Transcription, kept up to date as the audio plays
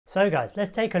So guys,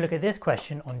 let's take a look at this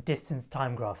question on distance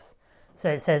time graphs.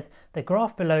 So it says, the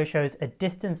graph below shows a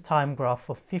distance time graph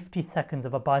for 50 seconds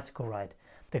of a bicycle ride.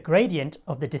 The gradient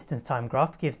of the distance time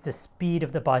graph gives the speed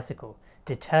of the bicycle.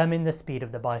 Determine the speed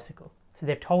of the bicycle. So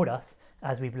they've told us,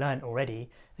 as we've learned already,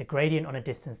 the gradient on a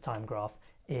distance time graph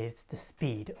is the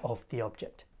speed of the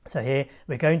object. So here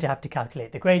we're going to have to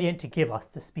calculate the gradient to give us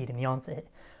the speed in the answer here.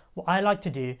 What I like to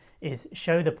do is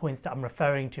show the points that I'm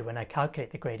referring to when I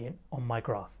calculate the gradient on my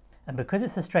graph. And because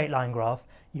it's a straight line graph,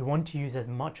 you want to use as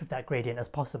much of that gradient as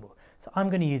possible. So I'm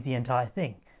going to use the entire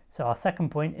thing. So our second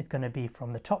point is going to be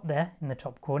from the top there in the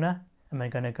top corner, and we're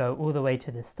going to go all the way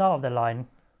to the start of the line,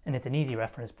 and it's an easy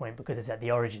reference point because it's at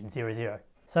the origin 0, 0.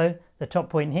 So the top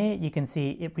point here, you can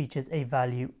see it reaches a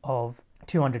value of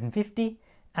 250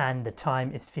 and the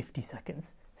time is 50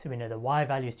 seconds. So we know the y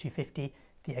value is 250,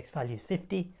 the x value is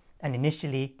 50, and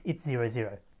initially it's 0,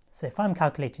 0. So if I'm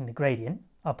calculating the gradient,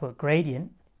 I'll put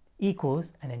gradient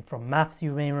equals, and then from maths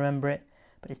you may remember it,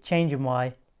 but it's change in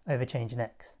y over change in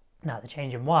x. Now the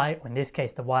change in y, or in this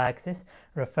case the y-axis,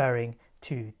 referring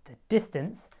to the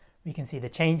distance, we can see the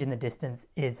change in the distance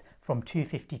is from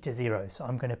 250 to 0. So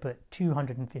I'm going to put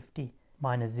 250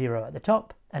 minus 0 at the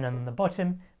top, and on the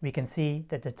bottom we can see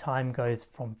that the time goes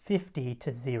from 50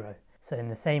 to 0. So in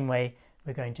the same way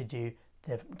we're going to do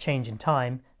the change in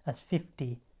time as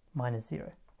 50 minus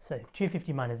 0. So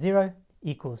 250 minus 0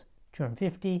 equals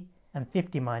 250, and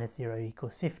 50 minus 0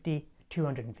 equals 50.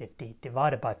 250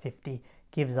 divided by 50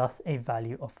 gives us a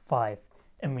value of 5.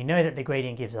 And we know that the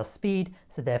gradient gives us speed,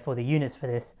 so therefore the units for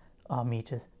this are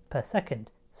meters per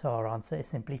second. So our answer is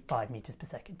simply 5 meters per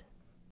second.